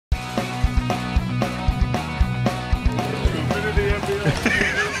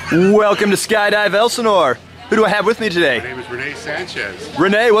Welcome to Skydive Elsinore. Who do I have with me today? My name is Rend Sanchez.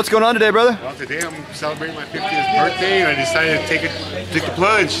 Renee, what's going on today, brother? Well, today I'm celebrating my 50th birthday and I decided to take the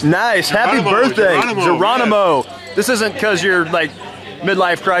plunge. Nice, happy birthday, Geronimo. Yes. This isn't because you're like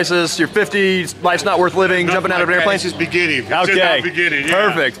midlife crisis, you're 50, life's not worth living, jumping out of an airplane? It's just beginning. It's okay, just now beginning. Yeah.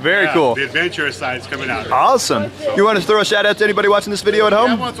 Perfect, very cool. The adventurous side is coming out. Awesome. You want to throw a shout out to anybody watching this video at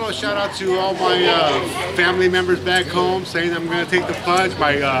home? Yeah, I want to throw a shout out to all my family members back home saying I'm going to take the plunge.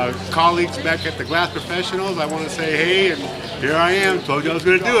 My colleagues back at the Glass Professionals, I want to say hey, and here I am. Told you I was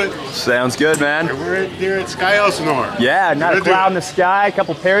going to do it. Sounds good, man. And we're here at Sky Elsinore. Yeah, not a cloud in the sky, a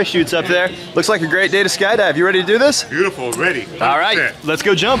couple parachutes up there. Looks like a great day to skydive. You ready to do this? Beautiful, ready. 100%. All right, let's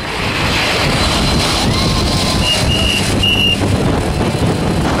go jump.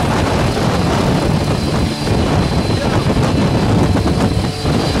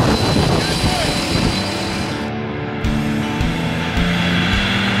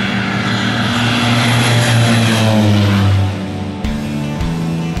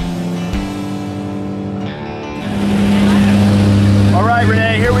 All right,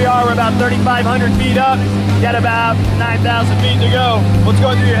 Renee, here we are. We're about 3,500 feet up. Got about 9,000 feet to go. What's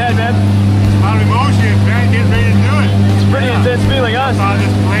going through your head, man? A lot of emotion, man. Getting ready to do it. It's a pretty intense feeling, huh? On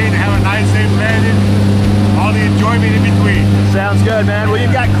this plane to have a nice, safe landing. All the enjoyment in between. Sounds good, man. Well,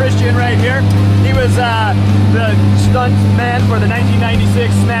 you've got Christian right here. He was the stunt man for the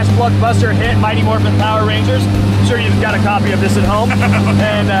 1996 smash blockbuster hit Mighty Morphin Power Rangers. I'm sure you've got a copy of this at home.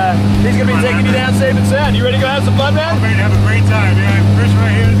 And he's going to be taking you down safe and sound. You ready to go have some fun, man? I'm ready to have a great time, man. Christian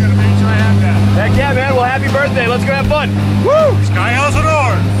right here is going to make sure I have that. Heck yeah, man. Well, happy birthday. Let's go have fun. Woo! Sky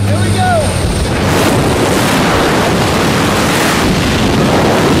Elsinore. Here we go.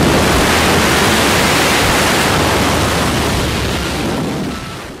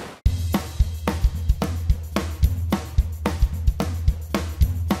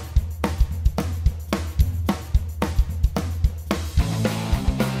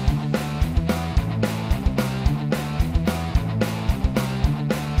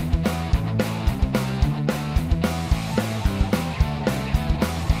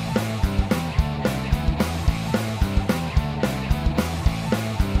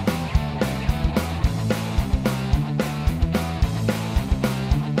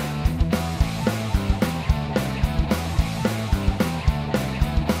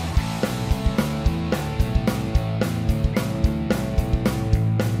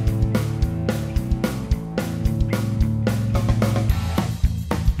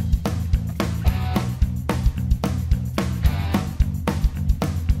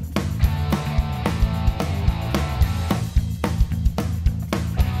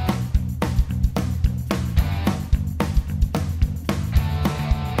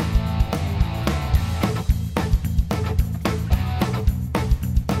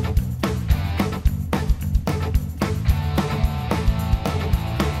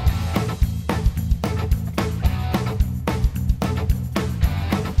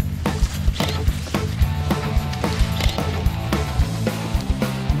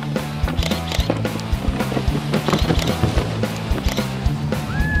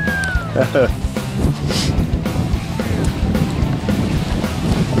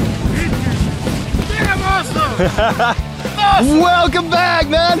 Damn awesome! Awesome! Welcome back,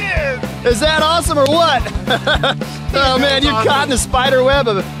 man! Yeah. Is that awesome or what? Oh man, you're caught in the spider web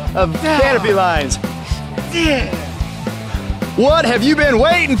of canopy lines. Yeah. What have you been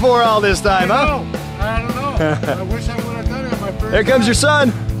waiting for all this time, huh? I don't know. I wish I would have done it on my first There comes your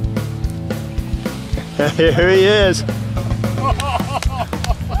son. Here he is.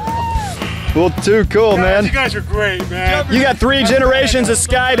 Well, too cool, man. You guys are great, man. You got 3 generations of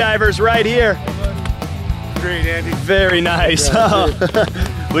skydivers right here. Great, Andy. Very nice.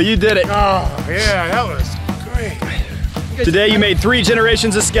 Well, you did it. Oh, yeah, that was great. Today you made 3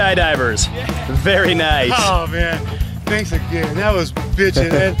 generations of skydivers. Very nice. Oh, man. Thanks again. That was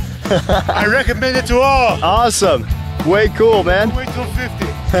bitchin', man. I recommend it to all. Awesome. Way cool, man. Wait till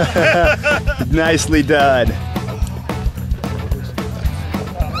 50. Nicely done.